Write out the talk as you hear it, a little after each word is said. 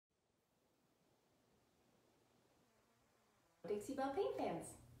Dixie Belle Paint fans.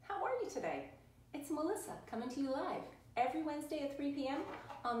 How are you today? It's Melissa coming to you live every Wednesday at 3 p.m.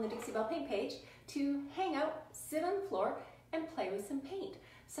 on the Dixie Belle Paint page to hang out, sit on the floor, and play with some paint.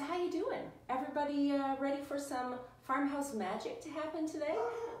 So how you doing? Everybody ready for some farmhouse magic to happen today?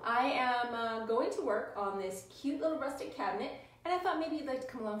 I am going to work on this cute little rustic cabinet, and I thought maybe you'd like to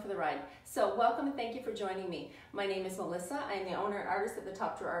come along for the ride. So welcome and thank you for joining me. My name is Melissa. I am the owner and artist at the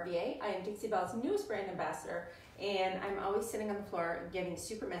Top Drawer RVA. I am Dixie Belle's newest brand ambassador, and I'm always sitting on the floor getting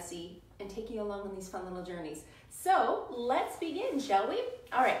super messy and taking you along on these fun little journeys. So let's begin, shall we?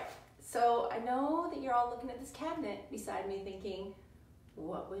 All right, so I know that you're all looking at this cabinet beside me thinking,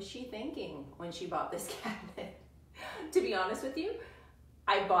 what was she thinking when she bought this cabinet? To be honest with you,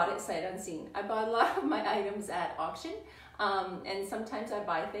 I bought it sight unseen. I bought a lot of my items at auction, and sometimes I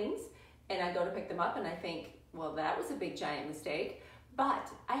buy things and I go to pick them up and I think, well, that was a big giant mistake. But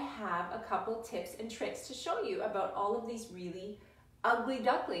I have a couple tips and tricks to show you about all of these really ugly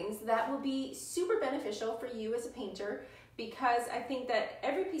ducklings that will be super beneficial for you as a painter, because I think that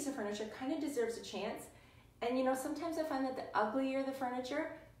every piece of furniture kind of deserves a chance. And you know, sometimes I find that the uglier the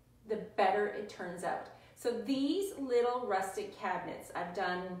furniture, the better it turns out. So these little rustic cabinets, I've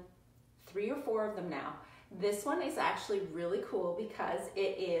done 3 or 4 of them now. This one is actually really cool because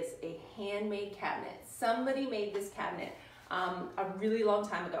it is a handmade cabinet. Somebody made this cabinet a really long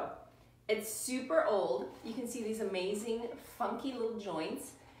time ago. It's super old. You can see these amazing funky little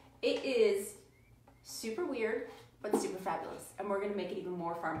joints. It is super weird, but super fabulous. And we're gonna make it even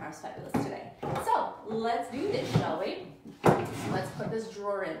more farmhouse fabulous today. So let's do this, shall we? Let's put this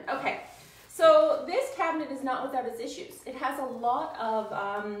drawer in. Okay, so this cabinet is not without its issues. It has a lot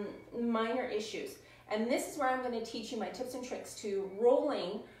of minor issues. And this is where I'm gonna teach you my tips and tricks to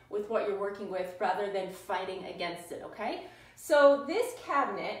rolling with what you're working with rather than fighting against it, okay? So this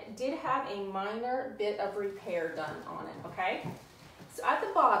cabinet did have a minor bit of repair done on it, okay? So at the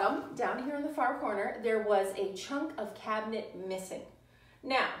bottom, down here in the far corner, there was a chunk of cabinet missing.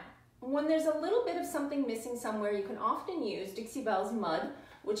 Now, when there's a little bit of something missing somewhere, you can often use Dixie Belle's Mud,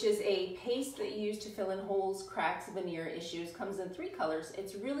 which is a paste that you use to fill in holes, cracks, veneer issues. Comes in 3 colors.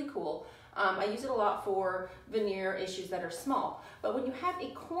 It's really cool. I use it a lot for veneer issues that are small. But when you have a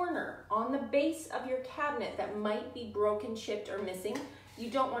corner on the base of your cabinet that might be broken, chipped, or missing, you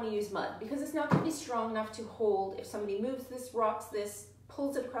don't want to use mud because it's not going to be strong enough to hold. If somebody moves this, rocks this,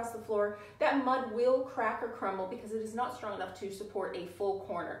 pulls it across the floor, that mud will crack or crumble because it is not strong enough to support a full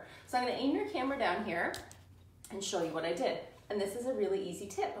corner. So I'm going to aim your camera down here and show you what I did. And this is a really easy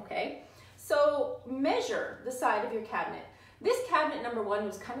tip, okay? So measure the side of your cabinet. This cabinet, number 1,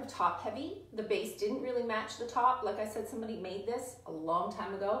 was kind of top heavy. The base didn't really match the top. Like I said, somebody made this a long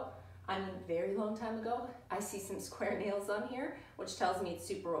time ago. I mean, very long time ago. I see some square nails on here, which tells me it's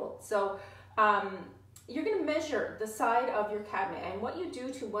super old. So you're gonna measure the side of your cabinet, and what you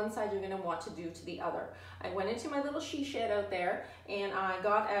do to one side, you're gonna want to do to the other. I went into my little she shed out there and I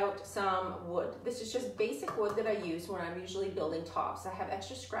got out some wood. This is just basic wood that I use when I'm usually building tops. I have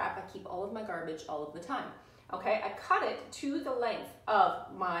extra scrap. I keep all of my garbage all of the time. Okay, I cut it to the length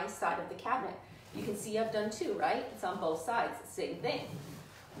of my side of the cabinet. You can see I've done 2, right? It's on both sides, same thing.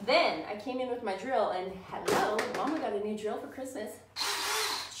 Then I came in with my drill and hello, Mama got a new drill for Christmas.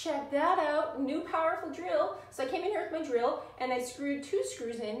 Check that out, new powerful drill. So I came in here with my drill and I screwed 2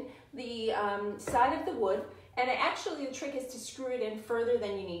 screws in the side of the wood. And actually the trick is to screw it in further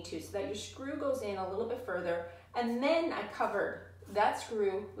than you need to so that your screw goes in a little bit further. And then I covered that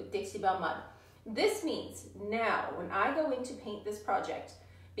screw with Dixie Belle Mud. This means now when I go in to paint this project,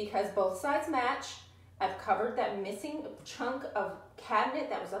 because both sides match, I've covered that missing chunk of cabinet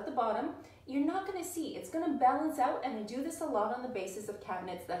that was at the bottom, you're not going to see. It's going to balance out, and I do this a lot on the basis of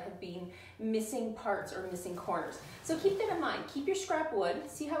cabinets that have been missing parts or missing corners. So keep that in mind. Keep your scrap wood.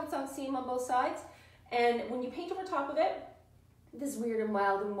 See how it's on seam on both sides? And when you paint over top of it, this weird and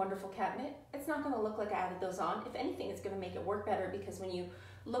wild and wonderful cabinet, it's not going to look like I added those on. If anything, it's going to make it work better because when you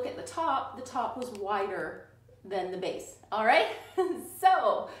look at the top was wider than the base. All right?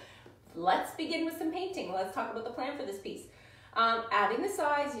 So let's begin with some painting. Let's talk about the plan for this piece. Adding the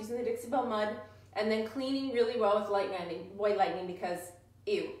sides, using the Dixie Belle Mud, and then cleaning really well with white lightning because,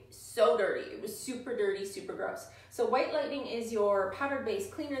 ew, so dirty. It was super dirty, super gross. So white lightning is your powdered base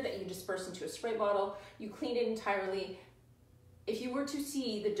cleaner that you disperse into a spray bottle. You clean it entirely. If you were to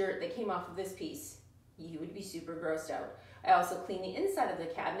see the dirt that came off of this piece, you would be super grossed out. I also cleaned the inside of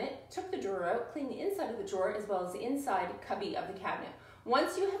the cabinet, took the drawer out, cleaned the inside of the drawer as well as the inside cubby of the cabinet.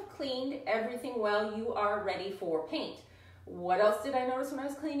 Once you have cleaned everything well, you are ready for paint. What else did I notice when I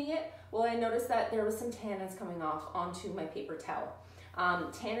was cleaning it? Well, I noticed that there was some tannins coming off onto my paper towel.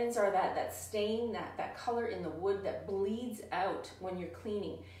 Tannins are that stain, that color in the wood that bleeds out when you're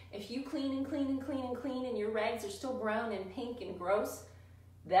cleaning. If you clean and clean and clean and clean and your rags are still brown and pink and gross,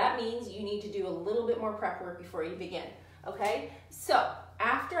 that means you need to do a little bit more prep work before you begin, okay? So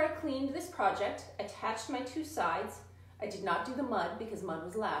after I cleaned this project, attached my two sides, I did not do the mud because mud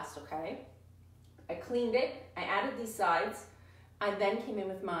was last, okay? I cleaned it, I added these sides, I then came in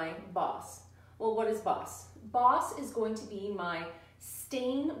with my Boss. Well, what is Boss? Boss is going to be my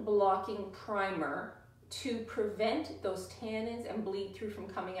stain blocking primer to prevent those tannins and bleed through from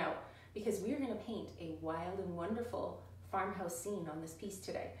coming out, because we're gonna paint a wild and wonderful farmhouse scene on this piece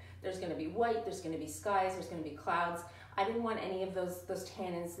today. There's gonna be white, there's gonna be skies, there's gonna be clouds. I didn't want any of those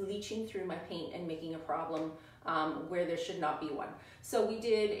tannins leaching through my paint and making a problem where there should not be one. So we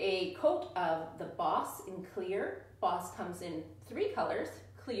did a coat of the Boss in clear. Boss comes in 3 colors,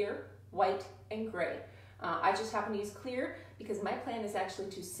 clear, white, and gray. I just happen to use clear because my plan is actually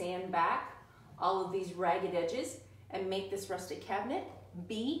to sand back all of these ragged edges and make this rustic cabinet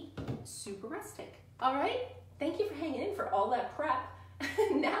be super rustic. All right, thank you for hanging in for all that prep.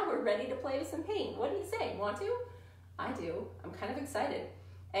 Now we're ready to play with some paint. What do you say, want to? I do, I'm kind of excited.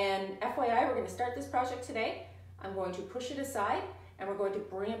 And FYI, we're gonna start this project today. I'm going to push it aside and we're going to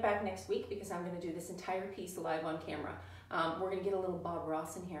bring it back next week because I'm gonna do this entire piece live on camera. We're gonna get a little Bob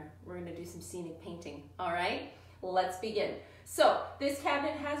Ross in here. We're gonna do some scenic painting, all right? Let's begin. So this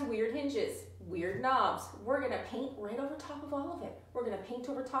cabinet has weird hinges, weird knobs. We're gonna paint right over top of all of it. We're gonna paint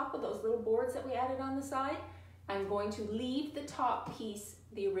over top of those little boards that we added on the side. I'm going to leave the top piece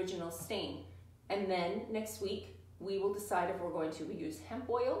the original stain. And then next week, we will decide if we're going to use hemp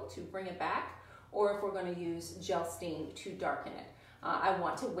oil to bring it back or if we're gonna use gel stain to darken it. I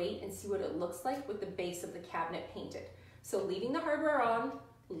want to wait and see what it looks like with the base of the cabinet painted. So leaving the hardware on,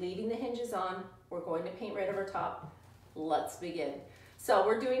 leaving the hinges on, we're going to paint right over top. Let's begin. So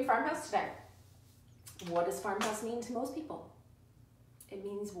we're doing farmhouse today. What does farmhouse mean to most people? It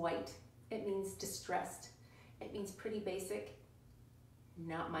means white. It means distressed. It means pretty basic.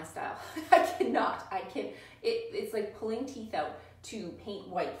 Not my style. It's like pulling teeth out to paint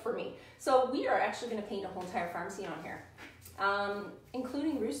white for me. So we are actually gonna paint a whole entire farm scene on here,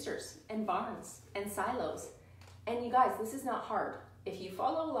 including roosters and barns and silos. And you guys, this is not hard. If you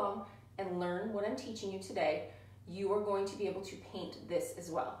follow along and learn what I'm teaching you today, you are going to be able to paint this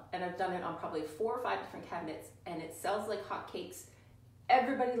as well. And I've done it on probably 4 or 5 different cabinets and it sells like hotcakes.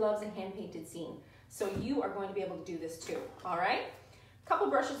 Everybody loves a hand-painted scene. So you are going to be able to do this too, all right? Couple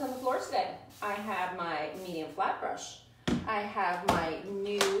brushes on the floor today. I have my medium flat brush. I have my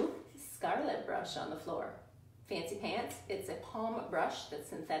new Scarlet brush on the floor. Fancy pants. It's a palm brush that's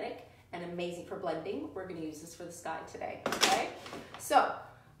synthetic and amazing for blending. We're gonna use this for the sky today, okay? So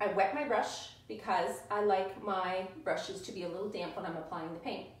I wet my brush because I like my brushes to be a little damp when I'm applying the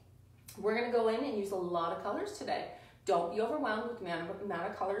paint. We're gonna go in and use a lot of colors today. Don't be overwhelmed with the amount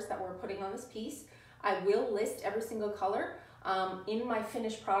of colors that we're putting on this piece. I will list every single color in my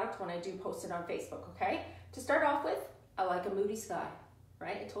finished product when I do post it on Facebook, okay? To start off with, I like a moody sky,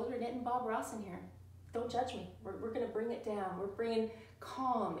 right? I told you we're getting Bob Ross in here. Don't judge me. We're gonna bring it down. We're bringing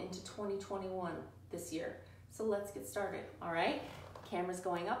calm into 2021 this year. So let's get started, all right? Camera's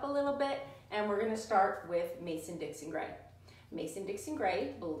going up a little bit, and we're gonna start with Mason-Dixon Gray. Mason-Dixon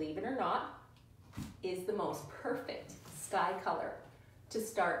Gray, believe it or not, is the most perfect sky color to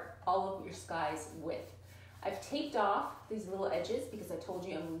start all of your skies with. I've taped off these little edges because I told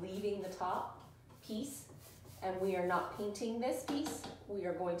you I'm leaving the top piece and we are not painting this piece. We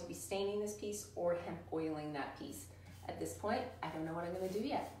are going to be staining this piece or hemp oiling that piece. At this point, I don't know what I'm gonna do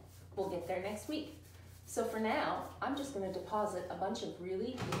yet. We'll get there next week. So for now, I'm just gonna deposit a bunch of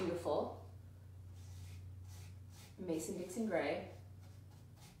really beautiful Mason-Dixon Gray.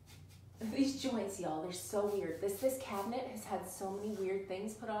 These joints, y'all, they're so weird. This cabinet has had so many weird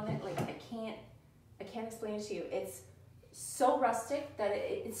things put on it. Like I can't explain it to you. It's so rustic that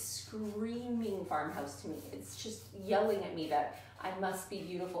it's screaming farmhouse to me. It's just yelling at me that I must be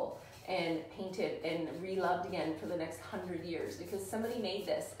beautiful and painted and reloved again for the next 100 years because somebody made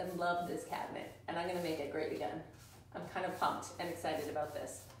this and loved this cabinet and I'm gonna make it great again. I'm kind of pumped and excited about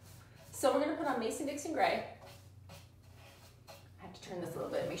this. So we're gonna put on Mason-Dixon Gray. I have to turn this a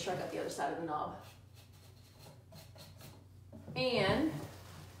little bit, make sure I got the other side of the knob. And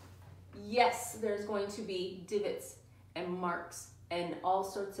yes, there's going to be divots and marks and all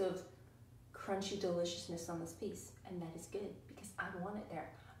sorts of crunchy deliciousness on this piece. And that is good because I want it there.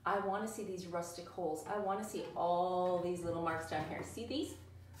 I want to see these rustic holes. I want to see all these little marks down here. See these?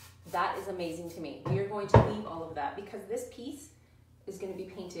 That is amazing to me. We are going to leave all of that because this piece is going to be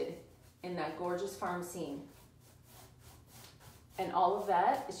painted in that gorgeous farm scene. And all of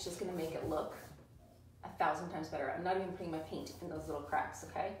that is just gonna make it look 1,000 times better. I'm not even putting my paint in those little cracks,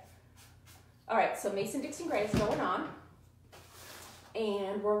 okay? All right, so Mason-Dixon gray is going on.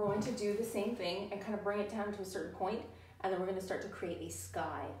 And we're going to do the same thing and kind of bring it down to a certain point, and then we're gonna start to create a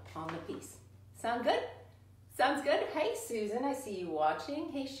sky on the piece. Sound good? Sounds good? Hey, Susan, I see you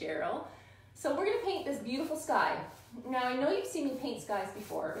watching. Hey, Cheryl. So we're gonna paint this beautiful sky. Now, I know you've seen me paint skies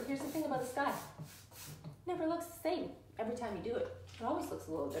before, but here's the thing about a sky. It never looks the same every time you do it. It always looks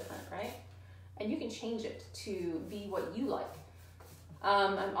a little different, right? And you can change it to be what you like.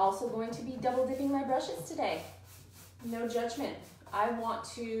 I'm also going to be double dipping my brushes today. No judgment. I want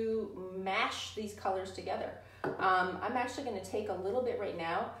to mash these colors together. I'm actually going to take a little bit right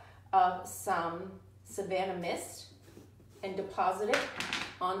now of some Savannah Mist and deposit it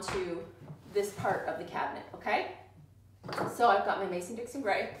onto this part of the cabinet, okay? So I've got my Mason-Dixon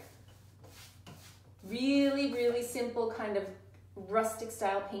gray. Really, really simple kind of rustic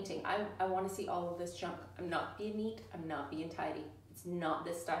style painting. I want to see all of this junk. I'm not being neat. I'm not being tidy. It's not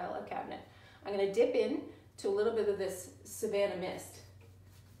this style of cabinet. I'm going to dip in to a little bit of this Savannah Mist,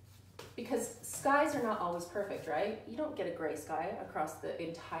 because skies are not always perfect, right? You don't get a gray sky across the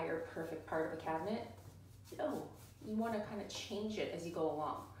entire perfect part of a cabinet. No, you want to kind of change it as you go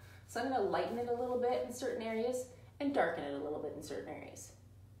along. So I'm going to lighten it a little bit in certain areas and darken it a little bit in certain areas.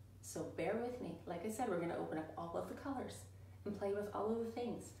 So bear with me. Like I said, we're going to open up all of the colors and play with all of the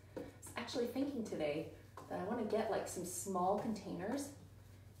things. I was actually thinking today that I want to get like some small containers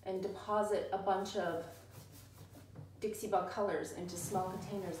and deposit a bunch of Dixie Belle colors into small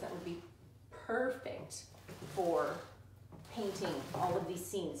containers that would be perfect for painting all of these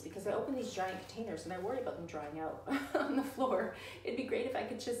scenes, because I open these giant containers and I worry about them drying out on the floor. It'd be great if I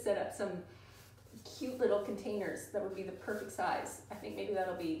could just set up some cute little containers that would be the perfect size. I think maybe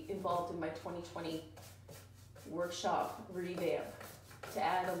that'll be involved in my 2020 workshop revamp, to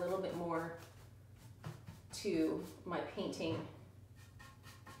add a little bit more to my painting.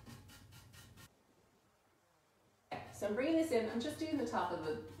 So I'm bringing this in. I'm just doing the top of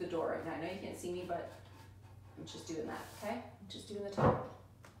the door right now. I know you can't see me, but I'm just doing that, okay? I'm just doing the top.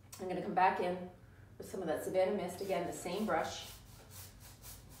 I'm gonna come back in with some of that Savannah Mist, again, the same brush,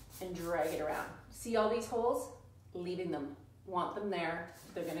 and drag it around. See all these holes? Leaving them. Want them there.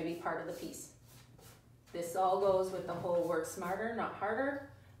 They're gonna be part of the piece. This all goes with the whole work smarter, not harder,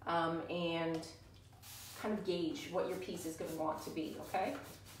 and kind of gauge what your piece is gonna want to be, okay?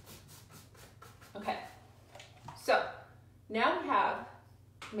 Okay. So now we have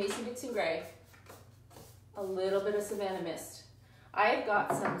Mason-Dixon gray, a little bit of Savannah Mist. I've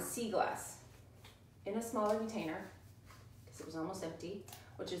got some sea glass in a smaller container, because it was almost empty,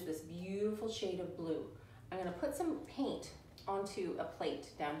 which is this beautiful shade of blue. I'm gonna put some paint onto a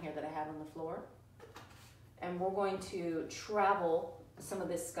plate down here that I have on the floor, and we're going to travel some of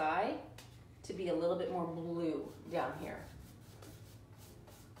this sky to be a little bit more blue down here,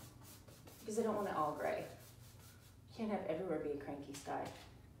 because I don't want it all gray. You can't have everywhere be a cranky sky.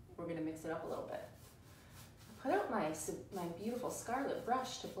 We're gonna mix it up a little bit. I put out my beautiful scarlet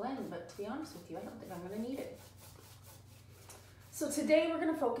brush to blend, but to be honest with you, I don't think I'm gonna need it. So today we're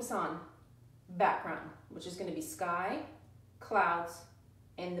gonna focus on background, which is gonna be sky, clouds,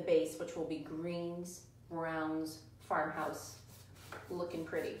 and the base, which will be greens, browns, farmhouse, looking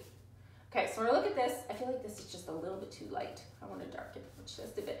pretty. Okay, so when I look at this, I feel like this is just a little bit too light. I wanna darken it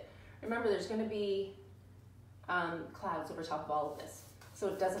just a bit. Remember, there's gonna be clouds over top of all of this, so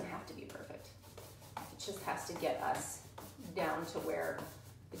it doesn't have to be perfect. It just has to get us down to where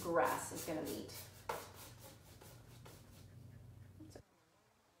the grass is gonna meet.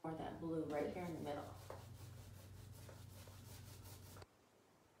 Or that blue right here in the middle.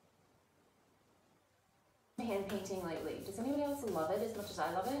 Hand painting lately. Does anybody else love it as much as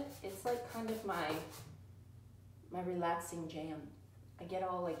I love it? It's like kind of my relaxing jam. I get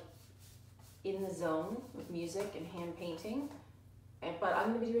all like in the zone with music and hand painting, but I'm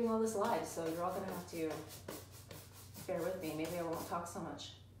gonna be doing all this live, so you're all gonna have to bear with me. Maybe I won't talk so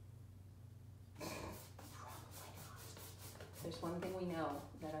much. Probably not. There's one thing we know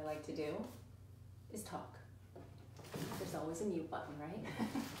that I like to do is talk. There's always a mute button, right?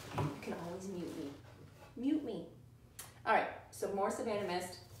 You can always mute me. Mute me. All right, so more Savannah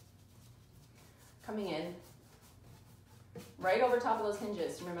Mist coming in right over top of those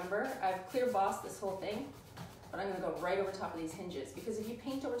hinges. Remember, I've clear bossed this whole thing, but I'm gonna go right over top of these hinges, because if you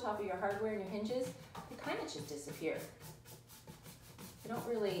paint over top of your hardware and your hinges, they kind of just disappear. They don't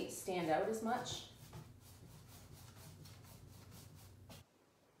really stand out as much.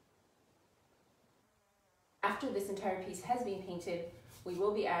 After this entire piece has been painted, we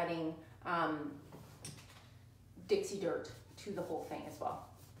will be adding Dixie dirt to the whole thing as well.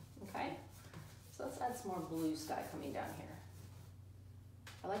 Okay, so let's add some more blue sky coming down here.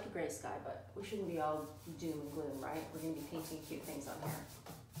 I like a gray sky, but we shouldn't be all doom and gloom, right? We're gonna be painting cute things on here.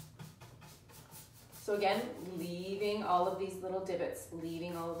 So again, leaving all of these little divots,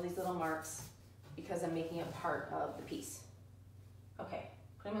 leaving all of these little marks, because I'm making it part of the piece. Okay,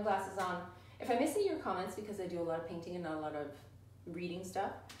 putting my glasses on. If I miss any of your comments, because I do a lot of painting and not a lot of reading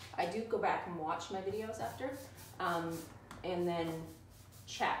stuff, I do go back and watch my videos after, and then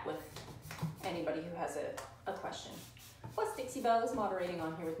chat with anybody who has a question. Plus, Dixie Belle is moderating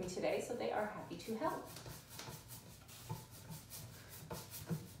on here with me today, so they are happy to help.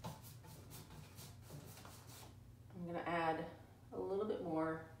 I'm gonna add a little bit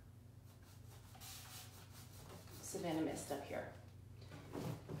more Savannah Mist up here.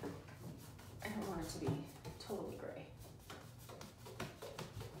 I don't want it to be totally gray.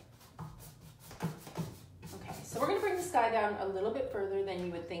 Okay, so we're gonna bring the sky down a little bit further than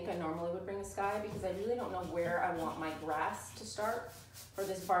you would think I normally would bring the sky, because I really don't know where I want my grass to start for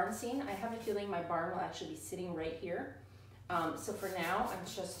this barn scene. I have a feeling my barn will actually be sitting right here. So for now, I'm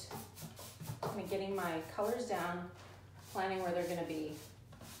just kind of getting my colors down, planning where they're gonna be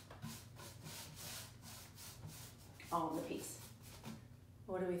on the piece.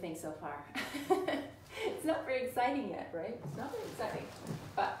 What do we think so far? It's not very exciting yet, right? It's not very exciting,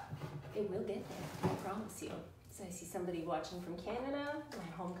 but it will get there, I promise you. So I see somebody watching from Canada,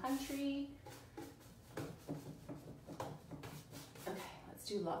 my home country. Okay, let's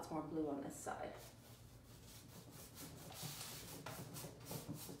do lots more blue on this side.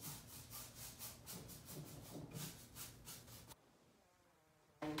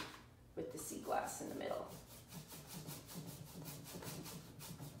 And with the sea glass in the middle.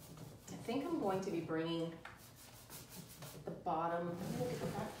 I think I'm going to be bringing the bottom,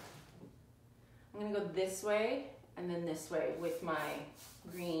 I'm gonna go this way and then this way with my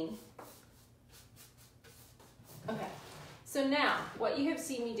green. Okay, so now what you have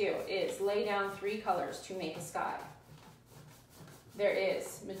seen me do is lay down 3 colors to make a sky. There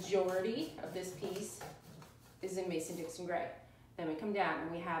is majority of this piece is in Mason-Dixon gray. Then we come down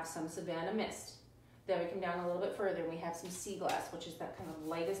and we have some Savannah Mist. Then we come down a little bit further and we have some sea glass, which is that kind of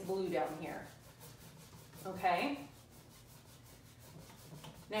lightest blue down here. Okay?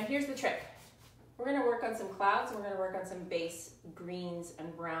 Now here's the trick. We're gonna work on some clouds and we're gonna work on some base greens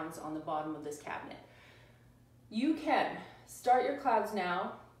and browns on the bottom of this cabinet. You can start your clouds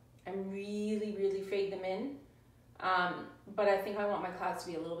now and really, really fade them in. But I think I want my clouds to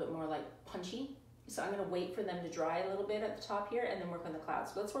be a little bit more like punchy. So I'm gonna wait for them to dry a little bit at the top here and then work on the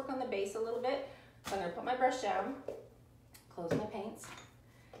clouds. So let's work on the base a little bit. So I'm gonna put my brush down, close my paints,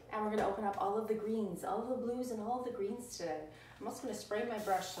 and we're gonna open up all of the greens, all of the blues and all of the greens today. I'm also gonna spray my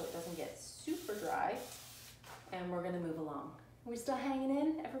brush so it doesn't get super dry, and we're gonna move along. Are we still hanging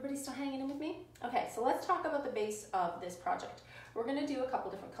in? Everybody still hanging in with me? Okay, so let's talk about the base of this project. We're gonna do a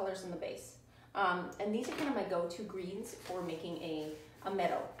couple different colors in the base. And these are kind of my go-to greens for making a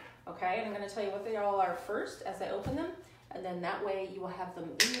meadow, okay? And I'm gonna tell you what they all are first as I open them, and then that way you will have them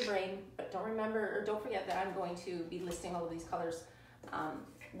in your brain, but don't forget that I'm going to be listing all of these colors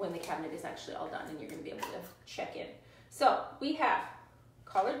when the cabinet is actually all done and you're gonna be able to check in. So we have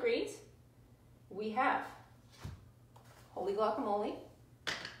collard greens, we have holy guacamole,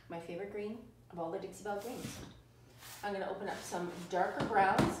 my favorite green of all the Dixie Belle greens. I'm gonna open up some darker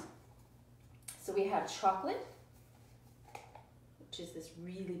browns. So we have chocolate, which is this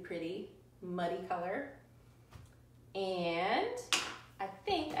really pretty muddy color. And I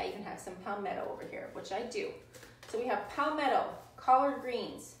think I even have some palmetto over here, which I do. So we have palmetto, collard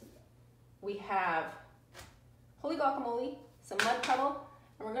greens. We have holy guacamole, some mud puddle,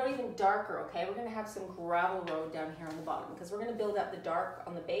 and we're going even darker, okay? We're gonna have some gravel road down here on the bottom because we're gonna build up the dark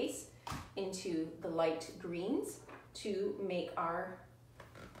on the base into the light greens to make our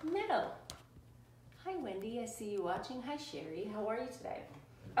meadow. Hi Wendy, I see you watching. Hi Sherry, how are you today?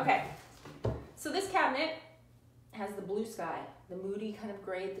 Okay, so this cabinet has the blue sky, the moody kind of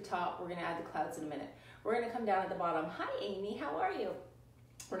gray at the top. We're gonna add the clouds in a minute. We're gonna come down at the bottom. Hi Amy, how are you?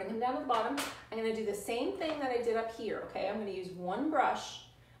 We're gonna come down at the bottom. I'm gonna do the same thing that I did up here, okay? I'm gonna use one brush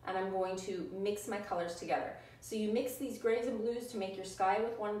and I'm going to mix my colors together. So you mix these grays and blues to make your sky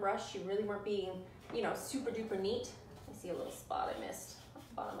with one brush. You really weren't being, you know, super duper neat. I see a little spot I missed at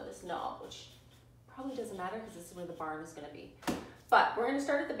the bottom of this knob, which probably doesn't matter because this is where the barn is gonna be. But we're gonna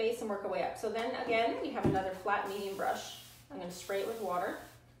start at the base and work our way up. So then again, we have another flat medium brush. I'm gonna spray it with water.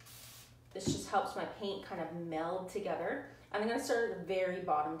 This just helps my paint kind of meld together. And I'm gonna start at the very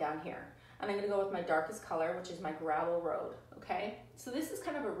bottom down here. And I'm gonna go with my darkest color, which is my gravel road, okay? So this is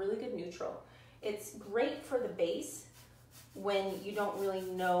kind of a really good neutral. It's great for the base, when you don't really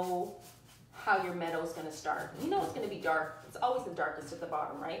know how your meadow is going to start. You know it's going to be dark. It's always the darkest at the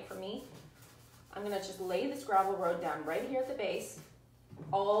bottom, right? For me, I'm going to just lay this gravel road down right here at the base,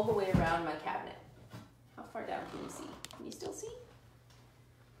 all the way around my cabinet. How far down can you see? Can you still see?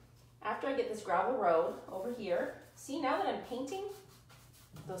 After I get this gravel road over here, see now that I'm painting,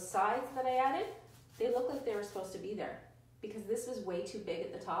 those sides that I added, they look like they were supposed to be there because this was way too big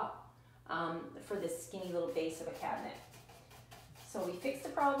at the top for this skinny little base of a cabinet. So we fixed the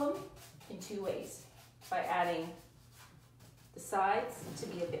problem in two ways, by adding the sides to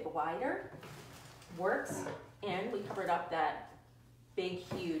be a bit wider, works, and we covered up that big,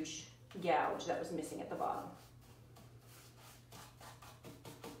 huge gouge that was missing at the bottom.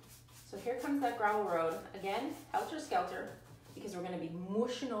 So here comes that gravel road. Again, helter-skelter, because we're going to be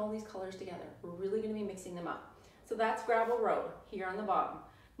mushing all these colors together. We're really going to be mixing them up. So that's gravel road here on the bottom.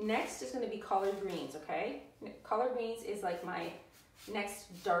 Next is going to be collard greens, okay? Collard greens is like my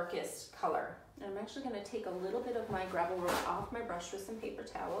next darkest color. And I'm actually going to take a little bit of my gravel road off my brush with some paper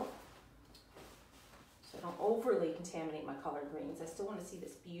towel, so I don't overly contaminate my collard greens. I still want to see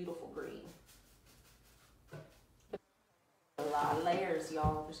this beautiful green. A lot of layers,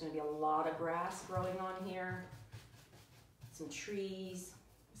 y'all. There's going to be a lot of grass growing on here, some trees,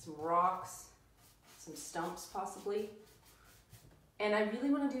 some rocks, some stumps possibly. And I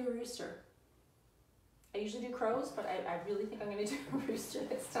really want to do a rooster. I usually do crows, but I really think I'm going to do a rooster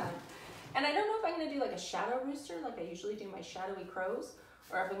this time. And I don't know if I'm going to do like a shadow rooster, like I usually do my shadowy crows,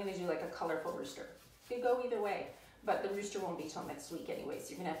 or if I'm going to do like a colorful rooster. Could go either way, but the rooster won't be till next week anyway, so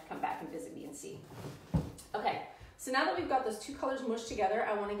you're going to have to come back and visit me and see. Okay, so now that we've got those two colors mushed together,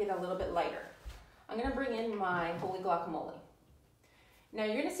 I want to get a little bit lighter. I'm going to bring in my holy guacamole. Now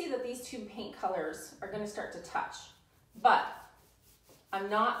you're going to see that these two paint colors are going to start to touch, but I'm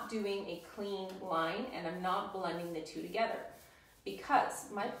not doing a clean line and I'm not blending the two together because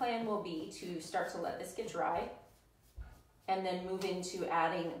my plan will be to start to let this get dry and then move into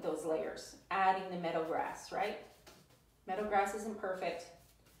adding those layers, adding the meadow grass, right? Meadow grass isn't perfect.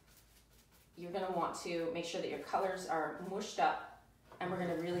 You're going to want to make sure that your colors are mushed up, and we're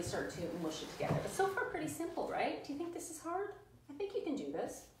going to really start to mush it together. But so far pretty simple, right? Do you think this is hard? I think you can do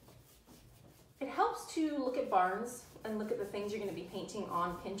this. It helps to look at barns and look at the things you're going to be painting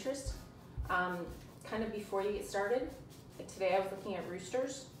on Pinterest kind of before you get started. Like today I was looking at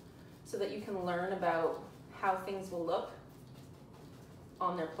roosters so that you can learn about how things will look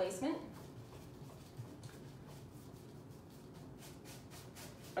on their placement.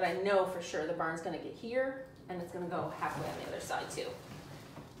 But I know for sure the barn's going to get here and it's going to go halfway on the other side too.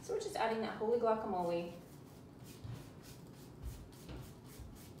 So we're just adding that holy guacamole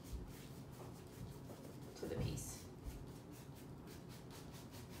to the piece.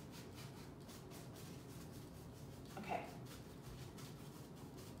 Okay.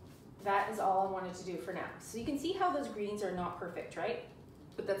 That is all I wanted to do for now. So you can see how those greens are not perfect, right?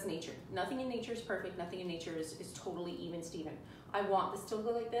 But that's nature. Nothing in nature is perfect. Nothing in nature is totally even Steven. I want this to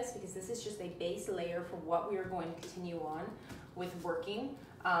look like this because this is just a base layer for what we are going to continue on with working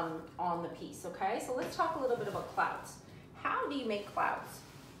on the piece, okay? So let's talk a little bit about clouds. How do you make clouds?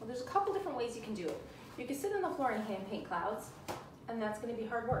 Well, there's a couple different ways you can do it. You can sit on the floor and hand paint clouds, and that's going to be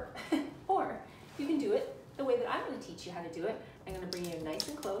hard work. Or you can do it the way that I'm going to teach you how to do it. I'm going to bring you nice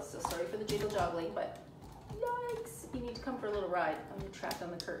and close, so sorry for the jiggle joggling, but yikes, you need to come for a little ride. I'm trapped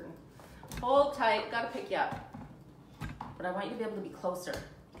on the curtain. Hold tight, gotta pick you up. But I want you to be able to be closer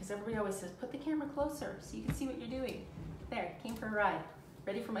because everybody always says, put the camera closer so you can see what you're doing. There, came for a ride.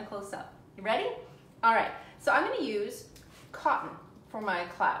 Ready for my close-up. You ready? All right, so I'm gonna use cotton for my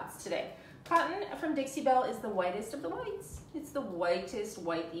clouds today. Cotton from Dixie Belle is the whitest of the whites. It's the whitest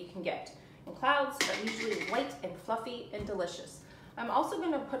white that you can get. And clouds are usually white and fluffy and delicious. I'm also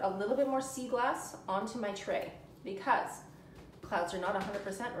gonna put a little bit more sea glass onto my tray because clouds are not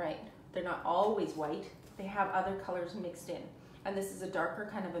 100% right. They're not always white. They have other colors mixed in. And this is a darker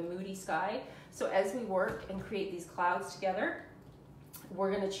kind of a moody sky. So as we work and create these clouds together,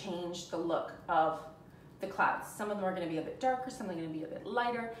 we're gonna change the look of the clouds. Some of them are gonna be a bit darker, some are gonna be a bit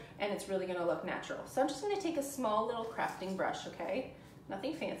lighter, and it's really gonna look natural. So I'm just gonna take a small little crafting brush, okay?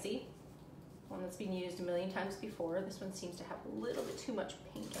 Nothing fancy. One that's been used a million times before. This one seems to have a little bit too much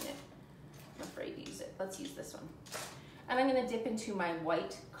paint in it. I'm afraid to use it. Let's use this one. And I'm gonna dip into my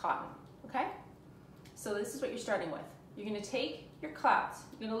white cotton, okay? So this is what you're starting with. You're gonna take your clouds.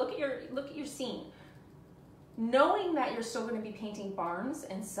 You're gonna look at your scene. Knowing that you're still gonna be painting barns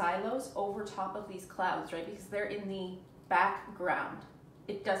and silos over top of these clouds, right? Because they're in the background.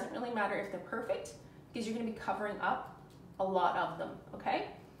 It doesn't really matter if they're perfect because you're gonna be covering up a lot of them, okay?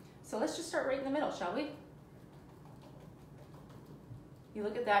 So let's just start right in the middle, shall we? You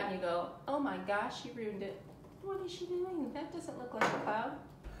look at that and you go, oh my gosh, she ruined it. What is she doing? That doesn't look like a cloud.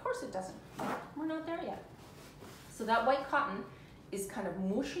 Of course it doesn't. We're not there yet. So that white cotton is kind of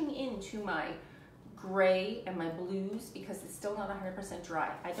mushing into my gray and my blues because it's still not 100%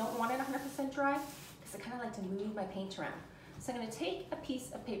 dry. I don't want it 100% dry because I kind of like to move my paint around. So I'm going to take a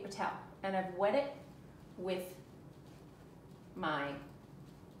piece of paper towel and I've wet it with my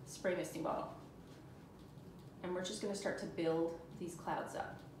spray misting bottle. And we're just going to start to build these clouds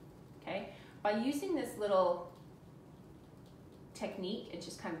up, okay? By using this little technique and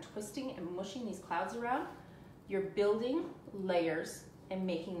just kind of twisting and mushing these clouds around, you're building layers and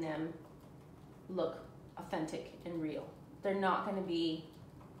making them look authentic and real. They're not going to be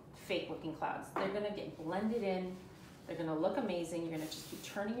fake looking clouds. They're going to get blended in. They're going to look amazing. You're going to just keep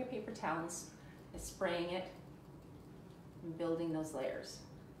turning your paper towels and spraying it and building those layers.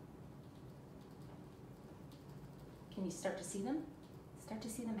 Can you start to see them? Start to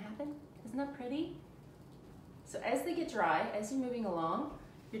see them happen? Isn't that pretty? So as they get dry, as you're moving along,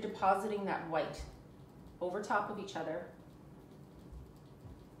 you're depositing that white over top of each other.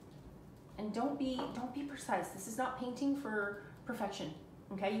 And don't be precise. This is not painting for perfection,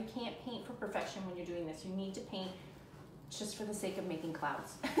 okay? You can't paint for perfection when you're doing this. You need to paint just for the sake of making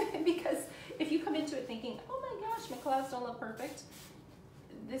clouds. Because if you come into it thinking, oh my gosh, my clouds don't look perfect,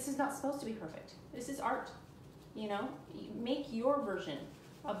 this is not supposed to be perfect. This is art, you know? Make your version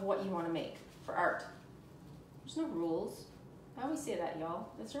of what you want to make for art. There's no rules. I always say that, y'all.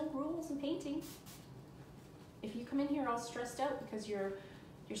 There's no rules in painting. If you come in here all stressed out because your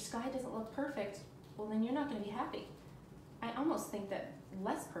sky doesn't look perfect, well then you're not going to be happy. I almost think that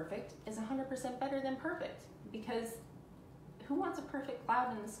less perfect is 100% better than perfect, because who wants a perfect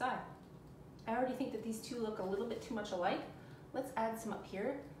cloud in the sky? I already think that these two look a little bit too much alike. Let's add some up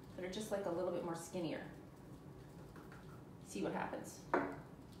here that are just like a little bit more skinnier. See what happens.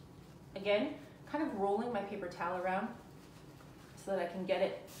 Again, kind of rolling my paper towel around so that I can get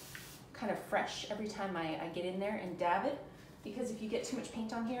it kind of fresh every time I get in there and dab it, because if you get too much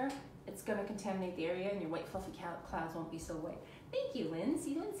paint on here, it's going to contaminate the area and your white fluffy clouds won't be so white. Thank you, Lynn.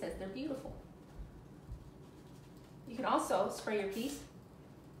 See, Lynn says they're beautiful. You can also spray your piece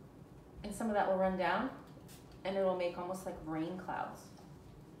and some of that will run down and it will make almost like rain clouds.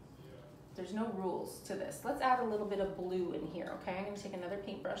 There's no rules to this. Let's add a little bit of blue in here, okay? I'm going to take another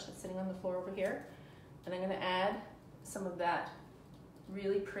paintbrush that's sitting on the floor over here, and I'm going to add some of that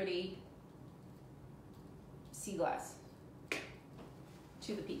really pretty sea glass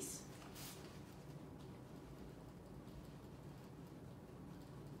to the piece.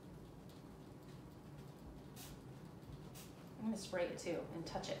 I'm going to spray it too and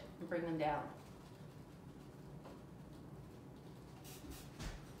touch it and bring them down.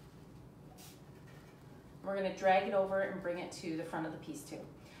 We're going to drag it over and bring it to the front of the piece too.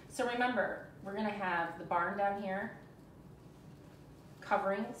 So remember, we're going to have the barn down here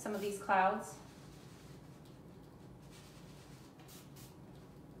covering some of these clouds.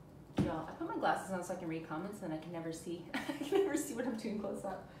 Y'all, I put my glasses on so I can read comments and I can never see. I can never see what I'm doing close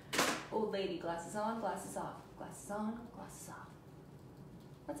up. Old lady, glasses on, glasses off. Glasses on, glasses off.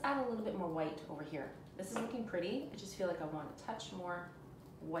 Let's add a little bit more white over here. This is looking pretty. I just feel like I want a touch more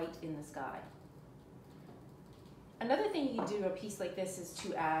white in the sky. Another thing you can do to a piece like this is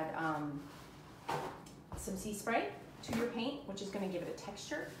to add some sea spray to your paint, which is going to give it a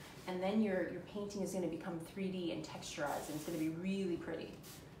texture, and then your painting is going to become 3D and texturized, and it's going to be really pretty.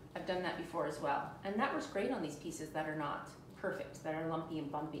 I've done that before as well, and that works great on these pieces that are not perfect, that are lumpy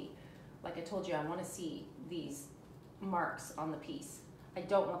and bumpy. Like I told you, I want to see these marks on the piece. I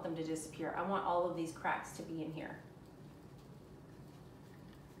don't want them to disappear. I want all of these cracks to be in here.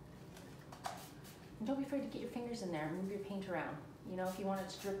 And don't be afraid to get your fingers in there and move your paint around. You know, if you want it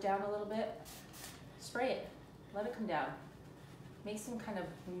to drip down a little bit, spray it. Let it come down. Make some kind of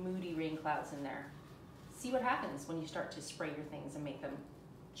moody rain clouds in there. See what happens when you start to spray your things and make them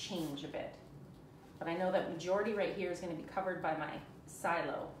change a bit. But I know that majority right here is going to be covered by my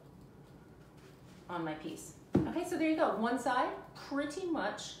silo on my piece. Okay, so there you go. One side, pretty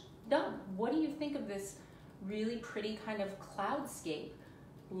much done. What do you think of this really pretty kind of cloudscape,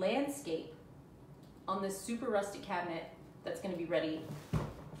 landscape on this super rustic cabinet that's going to be ready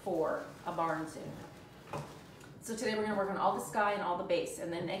for a barn soon? So today we're going to work on all the sky and all the base,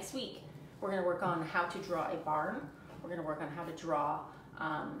 and then next week we're going to work on how to draw a barn. We're going to work on how to draw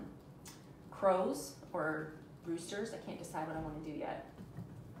crows or roosters. I can't decide what I want to do yet.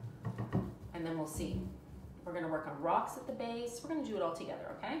 And then we'll see. We're going to work on rocks at the base. We're going to do it all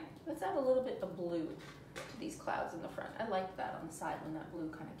together, okay? Let's add a little bit of blue to these clouds in the front. I liked that on the side when that blue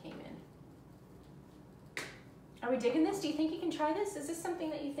kind of came in. Are we digging this? Do you think you can try this? Is this something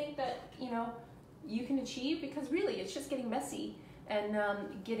that you think that, you know, you can achieve? Because really, it's just getting messy and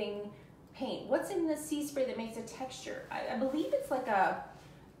getting paint. What's in the sea spray that makes a texture? I believe it's like a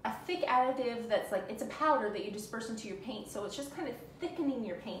thick additive that's like, it's a powder that you disperse into your paint. So it's just kind of thickening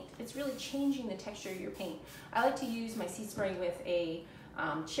your paint. It's really changing the texture of your paint. I like to use my sea spray with a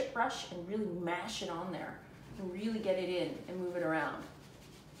chip brush and really mash it on there and really get it in and move it around.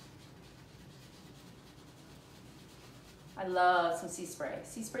 I love some sea spray.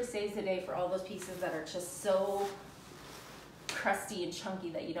 Sea spray saves the day for all those pieces that are just so crusty and chunky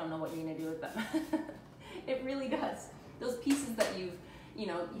that you don't know what you're gonna do with them. It really does. Those pieces that you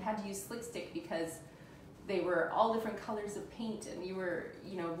had to use slick stick because they were all different colors of paint and you were,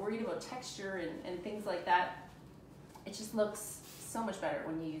 worried about texture and things like that. It just looks so much better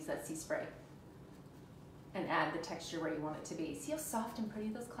when you use that sea spray and add the texture where you want it to be. See how soft and pretty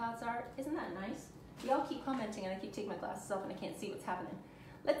those clouds are? Isn't that nice? Y'all keep commenting and I keep taking my glasses off and I can't see what's happening.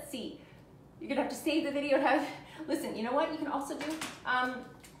 Let's see. You're gonna have to save the video and have, listen, you know what you can also do?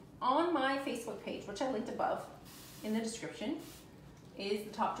 On my Facebook page, which I linked above in the description, is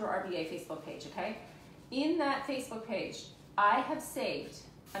the Top Drawer RBA Facebook page, okay? In that Facebook page, I have saved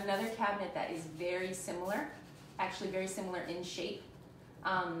another cabinet that is very similar, actually very similar in shape,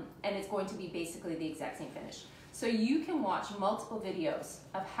 and it's going to be basically the exact same finish. So you can watch multiple videos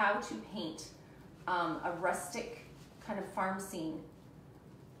of how to paint a rustic kind of farm scene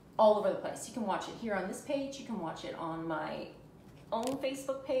all over the place. You can watch it here on this page, you can watch it on my own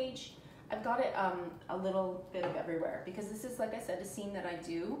Facebook page. I've got it a little bit of everywhere because this is, like I said, a scene that I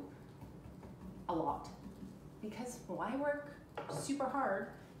do a lot. Because why work super hard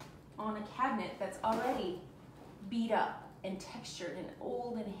on a cabinet that's already beat up and textured and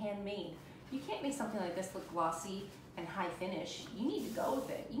old and handmade? You can't make something like this look glossy and high finish. You need to go with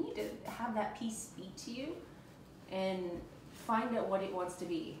it. You need to have that piece speak to you and find out what it wants to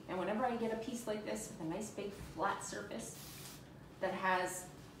be. And whenever I get a piece like this with a nice big flat surface that has,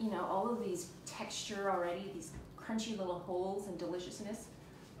 all of these texture already, these crunchy little holes and deliciousness,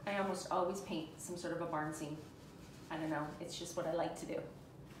 I almost always paint some sort of a barn scene. I don't know, it's just what I like to do.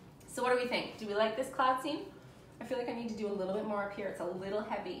 So what do we think? Do we like this cloud scene? I feel like I need to do a little bit more up here. It's a little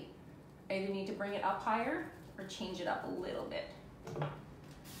heavy. I either need to bring it up higher or change it up a little bit.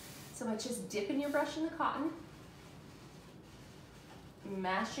 So by just dipping your brush in the cotton,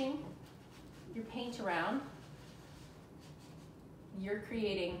 mashing your paint around, you're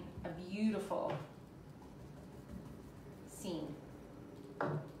creating a beautiful scene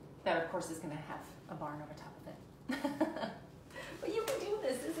that of course is going to have a barn over top of it. But you can do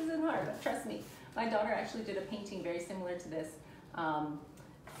this. This isn't hard. Trust me. My daughter actually did a painting very similar to this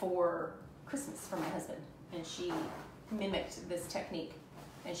for Christmas for my husband, and she mimicked this technique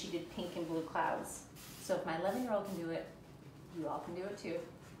and she did pink and blue clouds. So if my 11-year-old can do it, you all can do it too.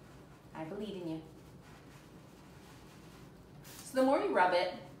 I believe in you. So the more you rub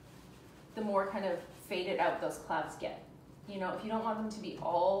it, the more kind of faded out those clouds get. If you don't want them to be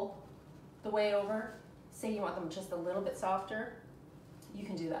all the way over, say you want them just a little bit softer, you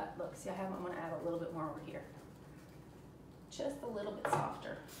can do that. Look, see, I'm going to add a little bit more over here. Just a little bit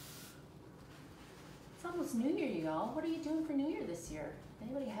softer. It's almost New Year, y'all. What are you doing for New Year this year?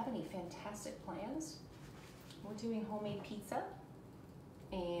 Anybody have any fantastic plans? We're doing homemade pizza.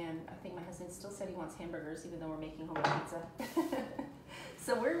 And I think my husband still said he wants hamburgers, even though we're making homemade pizza.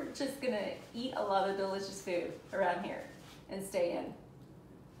 So we're just going to eat a lot of delicious food around here and stay in.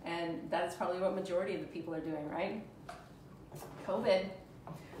 And that's probably what majority of the people are doing, right? COVID.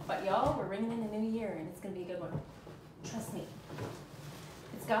 But y'all, we're ringing in the new year and it's going to be a good one. Trust me.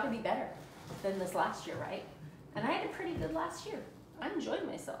 It's got to be better than this last year, right? And I had a pretty good last year. I enjoyed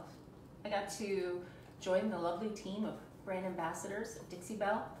myself. I got to join the lovely team of brand ambassadors at Dixie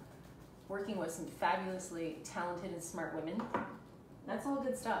Belle, working with some fabulously talented and smart women. That's all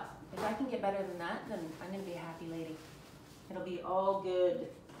good stuff. If I can get better than that, then I'm going to be a happy lady. It'll be all good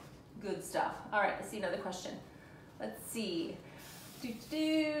stuff. All right, let's see another question. Let's see.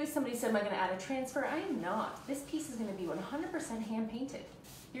 Somebody said, am I going to add a transfer? I am not. This piece is going to be 100% hand painted.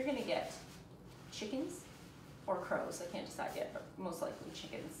 You're going to get chickens or crows. I can't decide yet, but most likely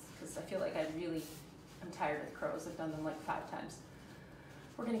chickens, because I feel like I'm tired of crows. I've done them like 5 times.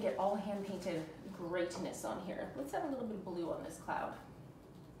 We're going to get all hand painted greatness on here. Let's add a little bit of blue on this cloud.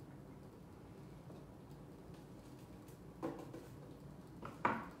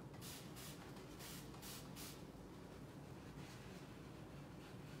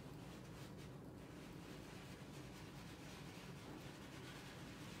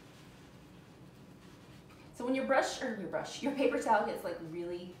 So when your paper towel gets like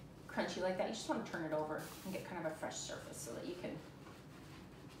really crunchy like that, you just want to turn it over and get kind of a fresh surface so that you can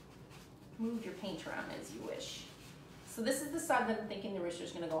move your paint around as you wish. So this is the side that I'm thinking the rooster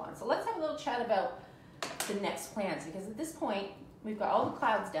is going to go on. So let's have a little chat about the next plans, because at this point we've got all the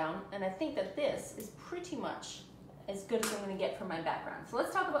clouds down, and I think that this is pretty much as good as I'm going to get from my background. So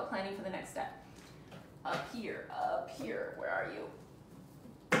let's talk about planning for the next step. Up here, where are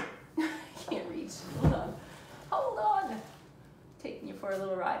you? I can't reach, hold on. Taking you for a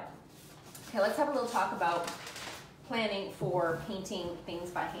little ride. Okay, let's have a little talk about planning for painting things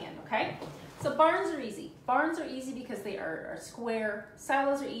by hand, okay? So barns are easy. Barns are easy because they are square.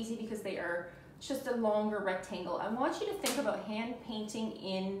 Silos are easy because they are just a longer rectangle. I want you to think about hand painting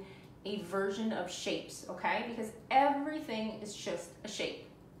in a version of shapes, okay? Because everything is just a shape.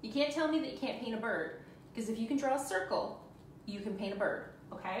 You can't tell me that you can't paint a bird, because if you can draw a circle, you can paint a bird,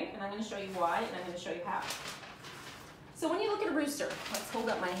 okay? And I'm gonna show you why, and I'm gonna show you how. So when you look at a rooster, let's hold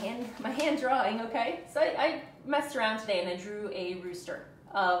up my hand drawing, okay? So I messed around today and I drew a rooster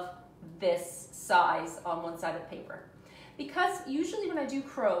of this size on one side of the paper. Because usually when I do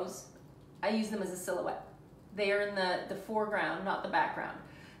crows, I use them as a silhouette. They are in the foreground, not the background.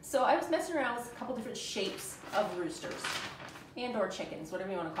 So I was messing around with a couple different shapes of roosters and or chickens,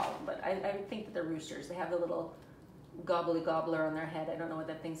 whatever you want to call them. But I think that they're roosters. They have the little gobbly gobbler on their head. I don't know what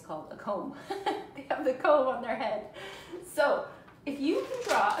that thing's called, a comb. They have the comb on their head. So if you can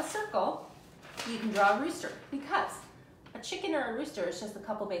draw a circle, you can draw a rooster, because a chicken or a rooster is just a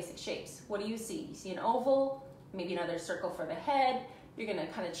couple basic shapes. What do you see? You see an oval, maybe another circle for the head. You're gonna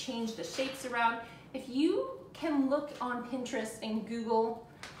kind of change the shapes around. If you can look on Pinterest and Google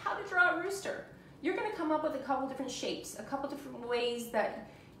how to draw a rooster, you're gonna come up with a couple different shapes, a couple different ways that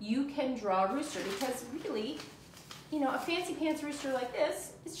you can draw a rooster, because really, you know, a fancy pants rooster like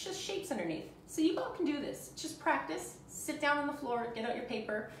this, it's just shapes underneath. So you all can do this. Just practice, sit down on the floor, get out your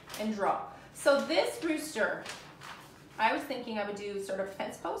paper, and draw. So this rooster, I was thinking I would do sort of a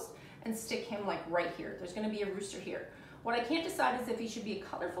fence post and stick him like right here. There's gonna be a rooster here. What I can't decide is if he should be a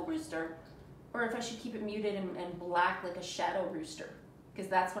colorful rooster or if I should keep it muted and black like a shadow rooster, because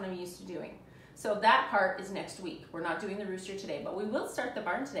that's what I'm used to doing. So that part is next week. We're not doing the rooster today, but we will start the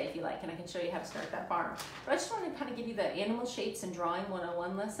barn today if you like, and I can show you how to start that barn. But I just wanted to kind of give you the animal shapes and drawing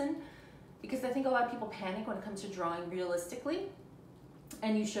 101 lesson, because I think a lot of people panic when it comes to drawing realistically,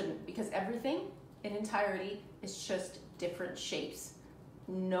 and you shouldn't, because everything in entirety is just different shapes.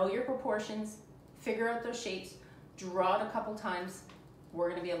 Know your proportions, figure out those shapes, draw it a couple times. We're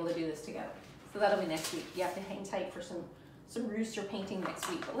gonna be able to do this together. So that'll be next week. You have to hang tight for some rooster painting next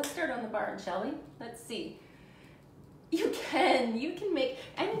week. But let's start on the barn, shall we? Let's see. You can make,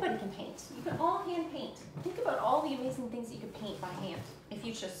 anybody can paint. You can all hand paint. Think about all the amazing things that you could paint by hand if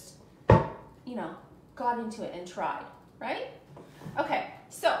you just, you know, got into it and tried, right? Okay,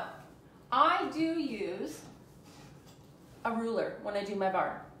 so I do use a ruler when I do my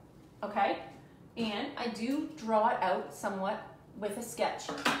barn, okay? And I do draw it out somewhat with a sketch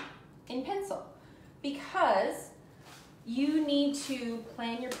in pencil, because you need to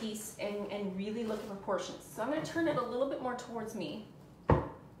plan your piece and really look at proportions. So I'm going to turn it a little bit more towards me so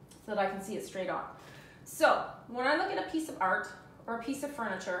that I can see it straight on. So when I look at a piece of art or a piece of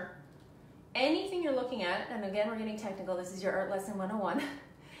furniture, anything you're looking at, and again we're getting technical, this is your art lesson 101,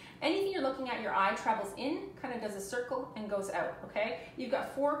 anything you're looking at, your eye travels in, kind of does a circle and goes out, okay? You've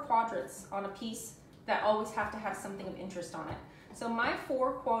got 4 quadrants on a piece that always have to have something of interest on it. So my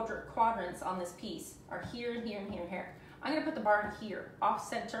 4 quadrants on this piece are here and here and here and here. I'm gonna put the barn here, off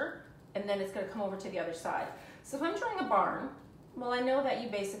center, and then it's gonna come over to the other side. So if I'm drawing a barn, well, I know that you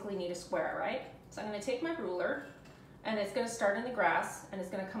basically need a square, right? So I'm gonna take my ruler, and it's gonna start in the grass, and it's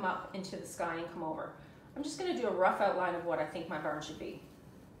gonna come up into the sky and come over. I'm just gonna do a rough outline of what I think my barn should be.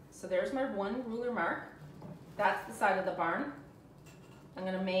 So there's my 1 ruler mark. That's the side of the barn. I'm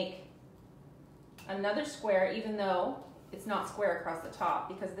gonna make another square, even though it's not square across the top,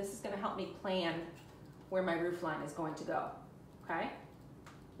 because this is gonna help me plan where my roof line is going to go, okay?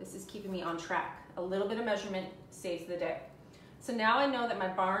 This is keeping me on track. A little bit of measurement saves the day. So now I know that my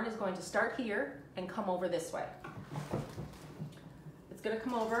barn is going to start here and come over this way. It's gonna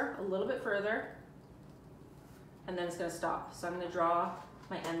come over a little bit further, and then it's gonna stop. So I'm gonna draw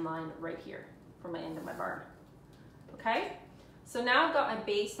my end line right here for my end of my barn, okay? So now I've got my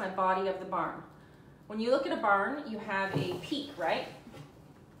base, my body of the barn. When you look at a barn, you have a peak, right?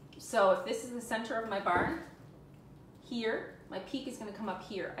 So if this is the center of my barn, here, my peak is gonna come up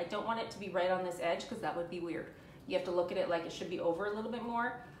here. I don't want it to be right on this edge, because that would be weird. You have to look at it like it should be over a little bit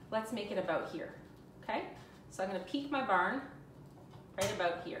more. Let's make it about here, okay? So I'm gonna peak my barn right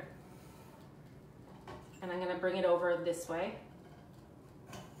about here. And I'm gonna bring it over this way.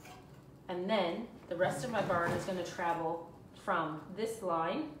 And then the rest of my barn is going to travel from this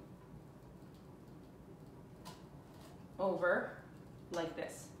line over like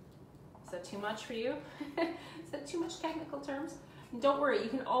this. Is that too much for you? Is that too much technical terms? Don't worry, you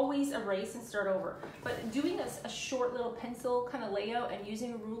can always erase and start over. But doing a short little pencil kind of layout and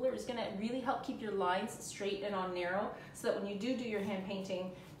using a ruler is gonna really help keep your lines straight and on narrow, so that when you do your hand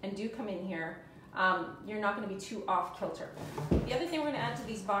painting and do come in here, you're not gonna be too off kilter. The other thing we're gonna add to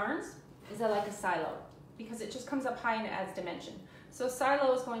these barns is I like a silo, because it just comes up high and it adds dimension. So a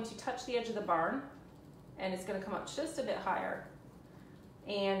silo is going to touch the edge of the barn, and it's gonna come up just a bit higher.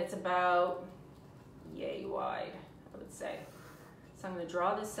 And it's about yay wide, I would say. So I'm going to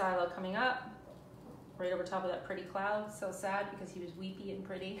draw this silo coming up right over top of that pretty cloud. So sad because he was weepy and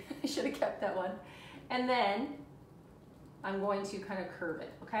pretty. I should have kept that one. And then I'm going to kind of curve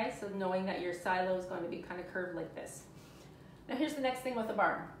it, okay? So knowing that your silo is going to be kind of curved like this. Now here's the next thing with the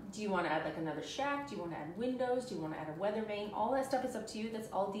barn. Do you want to add like another shack? Do you want to add windows? Do you want to add a weather vane? All that stuff is up to you. That's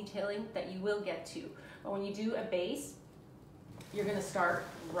all detailing that you will get to. But when you do a base, you're going to start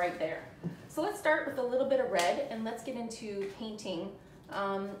right there. So let's start with a little bit of red, and let's get into painting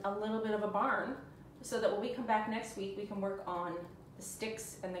a little bit of a barn, so that when we come back next week, we can work on the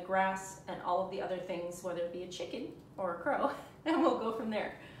sticks and the grass and all of the other things, whether it be a chicken or a crow, and we'll go from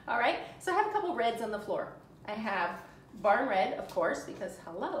there. All right, so I have a couple reds on the floor. I have barn red, of course, because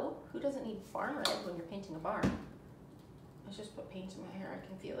hello, who doesn't need barn red when you're painting a barn? I just put paint in my hair, I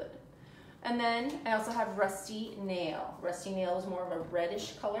can feel it. And then I also have rusty nail. Rusty nail is more of a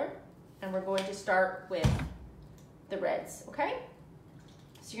reddish color, and we're going to start with the reds, okay?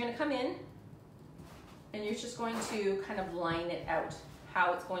 So you're gonna come in, and you're just going to kind of line it out,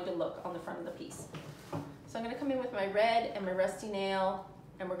 how it's going to look on the front of the piece. So I'm gonna come in with my red and my rusty nail,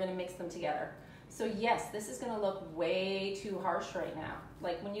 and we're gonna mix them together. So yes, this is gonna look way too harsh right now.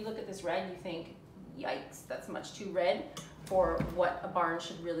 Like when you look at this red, you think, yikes, that's much too red for what a barn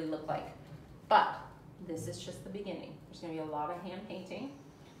should really look like. But this is just the beginning. There's gonna be a lot of hand painting,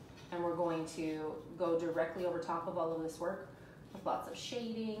 and we're going to go directly over top of all of this work with lots of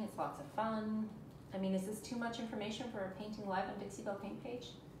shading. It's lots of fun. I mean, is this too much information for a painting live on Dixie Belle paint page?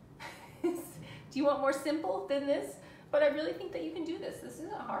 Do you want more simple than this? But I really think that you can do this. This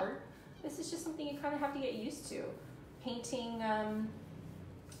isn't hard. This is just something you kind of have to get used to. Painting,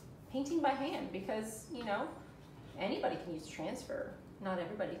 painting by hand, because, you know, anybody can use transfer. Not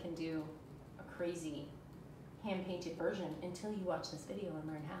everybody can do a crazy hand-painted version until you watch this video and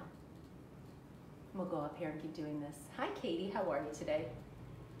learn how. We'll go up here and keep doing this. Hi, Katie. How are you today?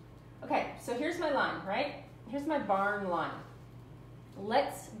 Okay, so here's my line, right? Here's my barn line.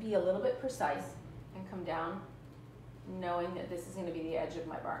 Let's be a little bit precise and come down knowing that this is going to be the edge of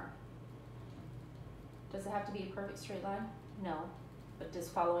my barn. Does it have to be a perfect straight line? No. But does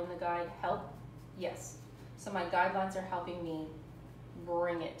following the guide help? Yes. So my guidelines are helping me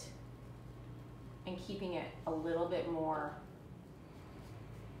bring it and keeping it a little bit more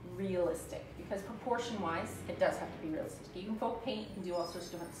realistic, because proportion-wise, it does have to be realistic. You can folk paint, you can do all sorts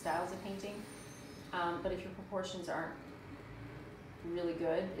of different styles of painting, but if your proportions aren't really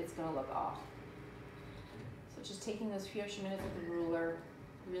good, it's going to look off. So just taking those few extra minutes with the ruler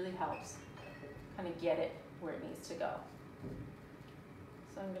really helps kind of get it where it needs to go.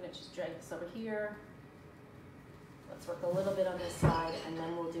 So I'm going to just drag this over here. Let's work a little bit on this side, and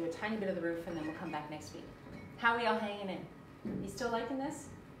then we'll do a tiny bit of the roof, and then we'll come back next week. How are we all hanging in? You still liking this?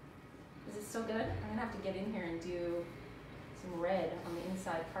 Is it still good? I'm gonna have to get in here and do some red on the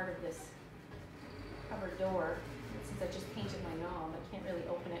inside part of this covered door. Since I just painted my knob, I can't really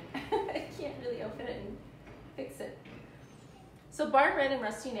open it. I can't really open it and fix it. So barn red and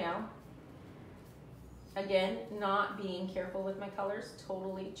rusty nail. Again, not being careful with my colors,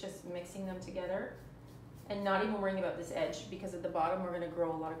 totally just mixing them together, and not even worrying about this edge, because at the bottom we're gonna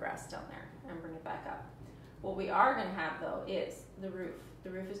grow a lot of grass down there and bring it back up. What we are gonna have though is the roof. The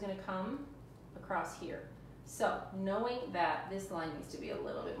roof is gonna come across here. So knowing that this line needs to be a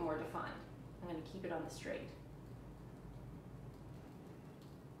little bit more defined, I'm gonna keep it on the straight.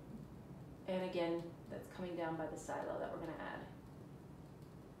 And again, that's coming down by the silo that we're gonna add.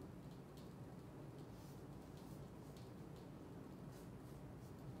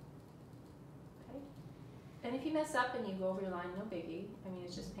 Okay. And if you mess up and you go over your line, no biggie. I mean,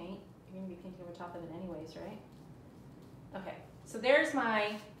 it's just paint. You're gonna be painting over top of it anyways, right? Okay, so there's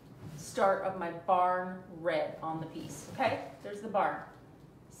my start of my barn red on the piece, okay? There's the barn.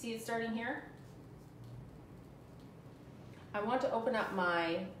 See it starting here? I want to open up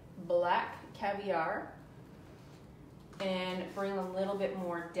my black caviar and bring a little bit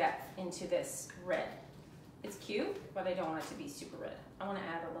more depth into this red. It's cute, but I don't want it to be super red. I want to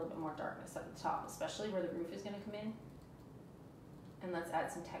add a little bit more darkness at the top, especially where the roof is going to come in. And let's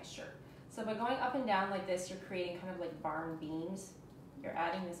add some texture. So by going up and down like this, you're creating kind of like barn beams. You're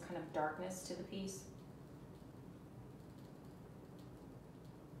adding this kind of darkness to the piece.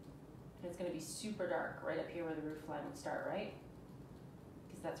 And it's going to be super dark right up here where the roof line would start, right?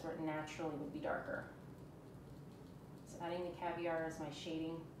 Because that's where it naturally would be darker. So adding the caviar as my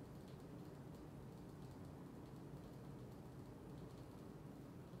shading.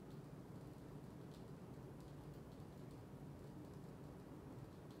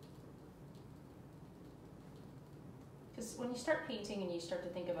 Because when you start painting and you start to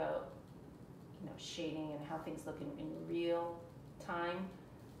think about, you know, shading and how things look in real time,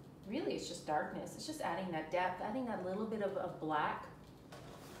 really it's just darkness. It's just adding that depth, adding that little bit of black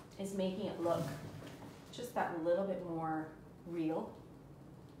is making it look just that little bit more real.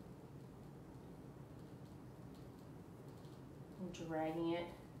 And dragging it.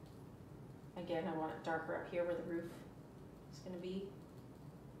 Again, I want it darker up here where the roof is going to be.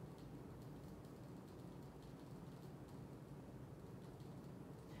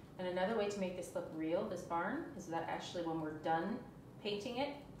 And another way to make this look real, this barn, is that actually when we're done painting it,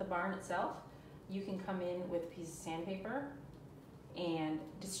 the barn itself, you can come in with a piece of sandpaper and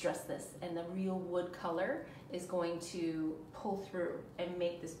distress this, and the real wood color is going to pull through and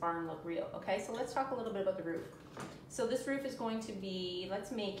make this barn look real. Okay, so let's talk a little bit about the roof. So this roof is going to be,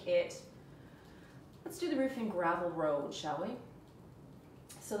 let's do the roof in gravel road, shall we?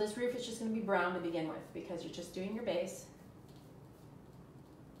 So this roof is just going to be brown to begin with because you're just doing your base.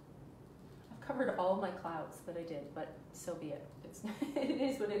 Covered all my clouds that I did, but so be it. It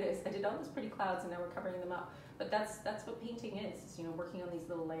is what it is. I did all those pretty clouds and now we're covering them up. But that's what painting is, you know, working on these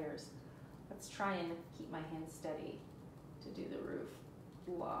little layers. Let's try and keep my hands steady to do the roof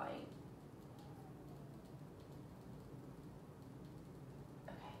line.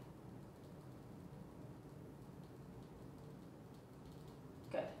 Okay.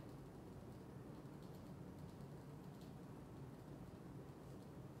 Good.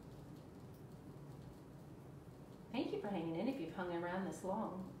 Thank you for hanging in if you've hung around this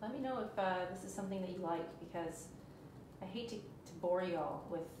long. Let me know if this is something that you like, because I hate to bore you all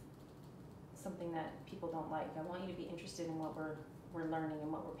with something that people don't like. I want you to be interested in what we're learning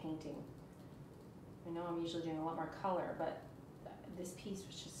and what we're painting. I know I'm usually doing a lot more color, but this piece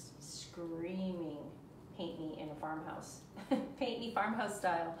was just screaming, paint me in a farmhouse. Paint me farmhouse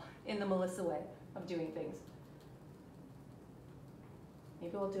style in the Melissa way of doing things.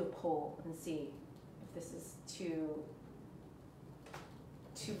 Maybe we'll do a poll and see if this is too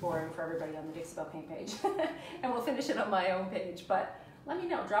boring for everybody on the Dixie Belle Paint page. And we'll finish it on my own page. But let me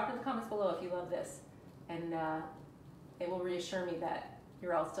know, drop in the comments below if you love this. And it will reassure me that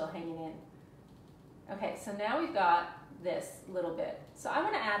you're all still hanging in. Okay, so now we've got this little bit. So I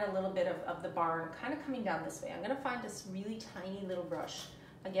want to add a little bit of the barn kind of coming down this way. I'm going to find this really tiny little brush.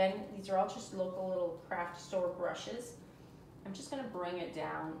 Again, these are all just local little craft store brushes. I'm just going to bring it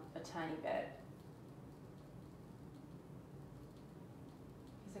down a tiny bit,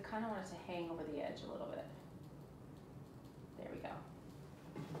 because I kind of want it to hang over the edge a little bit. There we go.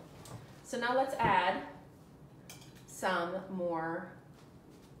 So now let's add some more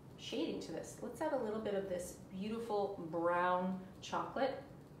shading to this. Let's add a little bit of this beautiful brown chocolate.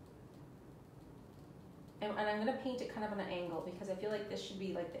 And I'm going to paint it kind of on an angle, because I feel like this should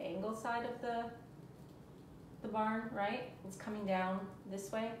be like the angle side of the barn, right? It's coming down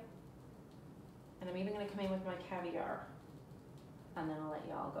this way. And I'm even going to come in with my caviar, and then I'll let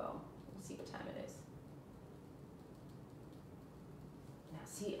you all go. We'll see what time it is. Now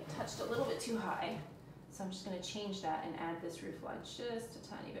see, I touched a little bit too high, so I'm just going to change that and add this roof line just a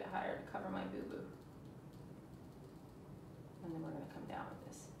tiny bit higher to cover my boo-boo. And then we're going to come down with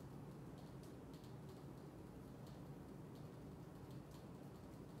this.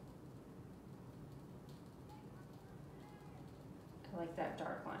 I like that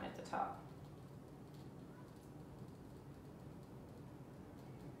dark line at the top.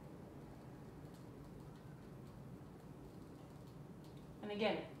 And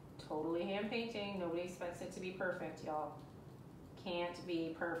again, totally hand painting. Nobody expects it to be perfect, y'all. Can't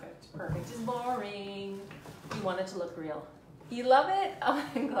be perfect. Perfect is boring. You want it to look real. You love it? Oh,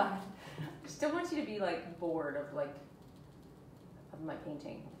 I'm glad. I just don't want you to be like bored of my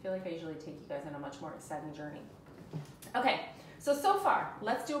painting. I feel like I usually take you guys on a much more exciting journey. Okay, so far,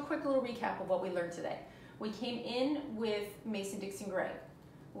 let's do a quick little recap of what we learned today. We came in with Mason-Dixon Gray.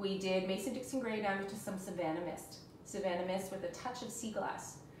 We did Mason-Dixon Gray down to some Savannah Mist. Savannah Mist with a touch of sea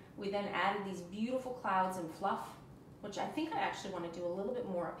glass. We then added these beautiful clouds and fluff which I think I actually want to do a little bit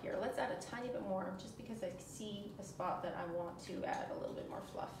more up here. Let's add a tiny bit more just because I see a spot that I want to add a little bit more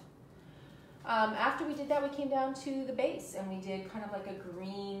fluff. After we did that, we came down to the base and we did kind of like a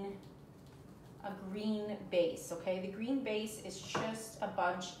green base, okay? The green base is just a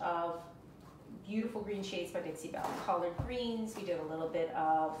bunch of beautiful green shades by Dixie Belle. Collard greens, we did a little bit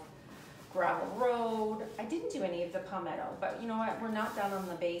of gravel road. I didn't do any of the palmetto, but you know what? We're not done on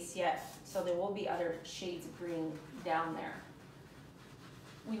the base yet, so there will be other shades of green down there.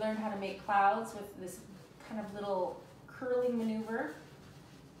 We learned how to make clouds with this kind of little curling maneuver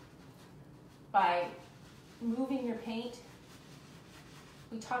by moving your paint.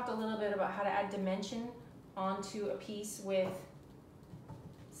 We talked a little bit about how to add dimension onto a piece with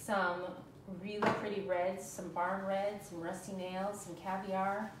some really pretty reds, some barn reds, some rusty nails, some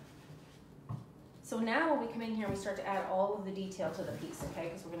caviar. So now when we come in here, we start to add all of the detail to the piece, okay?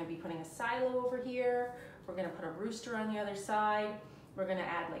 Because we're gonna be putting a silo over here. We're gonna put a rooster on the other side. We're gonna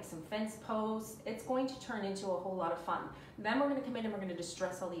add like some fence posts. It's going to turn into a whole lot of fun. Then we're gonna come in and we're gonna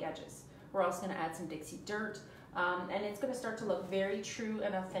distress all the edges. We're also gonna add some Dixie dirt. And it's gonna start to look very true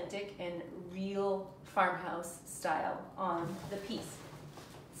and authentic and real farmhouse style on the piece.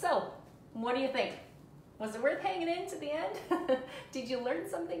 So, what do you think? Was it worth hanging in to the end? Did you learn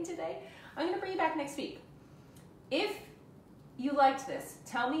something today? I'm gonna bring you back next week. If you liked this,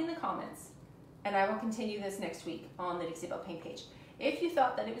 tell me in the comments, and I will continue this next week on the Dixie Belle paint page. If you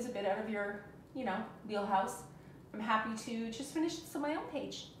thought that it was a bit out of your, wheelhouse, I'm happy to just finish this on my own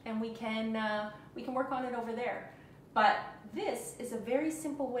page, and we can work on it over there. But this is a very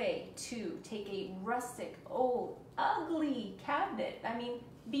simple way to take a rustic, old, ugly cabinet,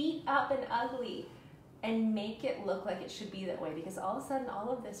 beat up and ugly, and make it look like it should be that way, because all of a sudden, all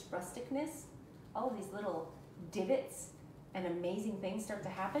of this rusticness, all of these little divots and amazing things start to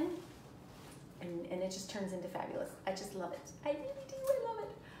happen, and it just turns into fabulous. I just love it. I really do, I love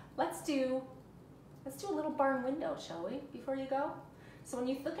it. Let's do a little barn window, shall we, before you go? So when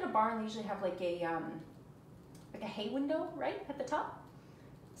you look at a barn, they usually have like a hay window, right, at the top.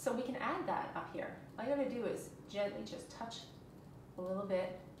 So we can add that up here. All you gotta do is gently just touch a little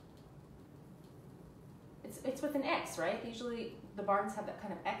bit. It's with an X, right? Usually the barns have that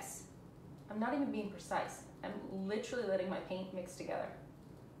kind of X. I'm not even being precise. I'm literally letting my paint mix together.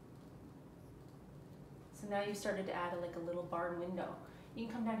 So now you've started to add like a little barn window. You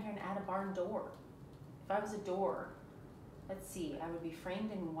can come down here and add a barn door. If I was a door, let's see, I would be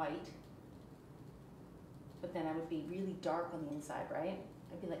framed in white, but then I would be really dark on the inside, right?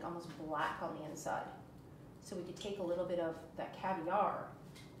 I'd be like almost black on the inside. So we could take a little bit of that caviar.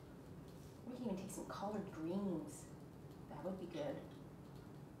 We can even take some collard greens. That would be good.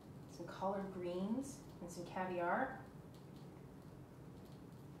 Some collard greens and some caviar.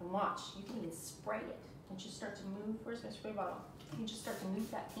 And watch, you can even spray it and just start to move. Where's my spray bottle? You can just start to move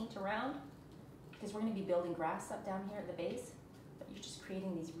that paint around, because we're going to be building grass up down here at the base, but you're just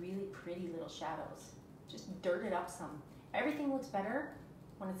creating these really pretty little shadows. Just dirt it up some. Everything looks better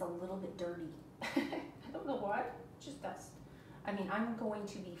when it's a little bit dirty. I don't know why, it just does. I'm going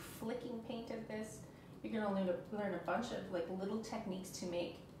to be flicking paint at this. You're going to learn a bunch of like little techniques to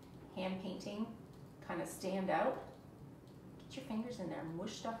make hand painting kind of stand out. Get your fingers in there,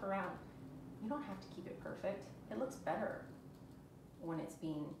 mush stuff around. You don't have to keep it perfect. It looks better when it's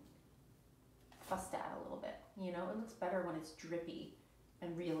being fussed at a little bit. It looks better when it's drippy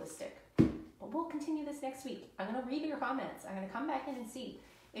and realistic. But we'll continue this next week. I'm going to read your comments. I'm going to come back in and see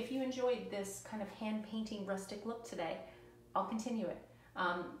if you enjoyed this kind of hand painting rustic look today. I'll continue it.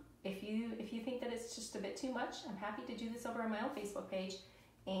 If you think that it's just a bit too much, I'm happy to do this over on my own Facebook page,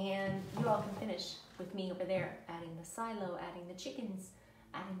 and you all can finish with me over there, adding the silo, adding the chickens,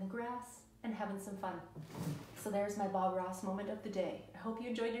 adding the grass, and having some fun. So there's my Bob Ross moment of the day. I hope you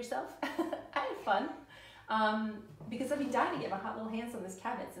enjoyed yourself. I had fun, because I've been dying to get my hot little hands on this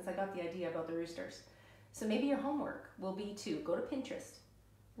cabinet since I got the idea about the roosters. So maybe your homework will be to go to Pinterest,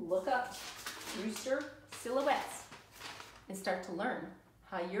 look up rooster silhouettes, and start to learn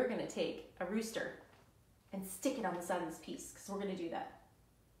how you're gonna take a rooster and stick it on the side of this piece, because we're gonna do that.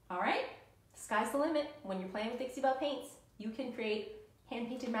 All right, sky's the limit. When you're playing with Dixie Belle paints, you can create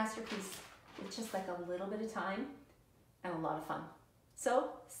hand-painted masterpiece with just like a little bit of time and a lot of fun.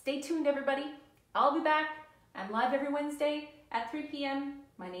 So stay tuned, everybody. I'll be back. I'm live every Wednesday at 3 p.m.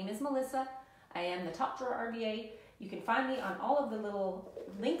 My name is Melissa. I am the Top Drawer RVA. You can find me on all of the little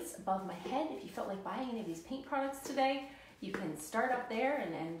links above my head. If you felt like buying any of these paint products today, you can start up there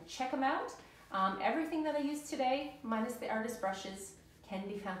and check them out. Everything that I used today, minus the artist brushes, can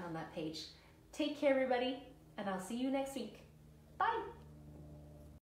be found on that page. Take care, everybody, and I'll see you next week. Bye.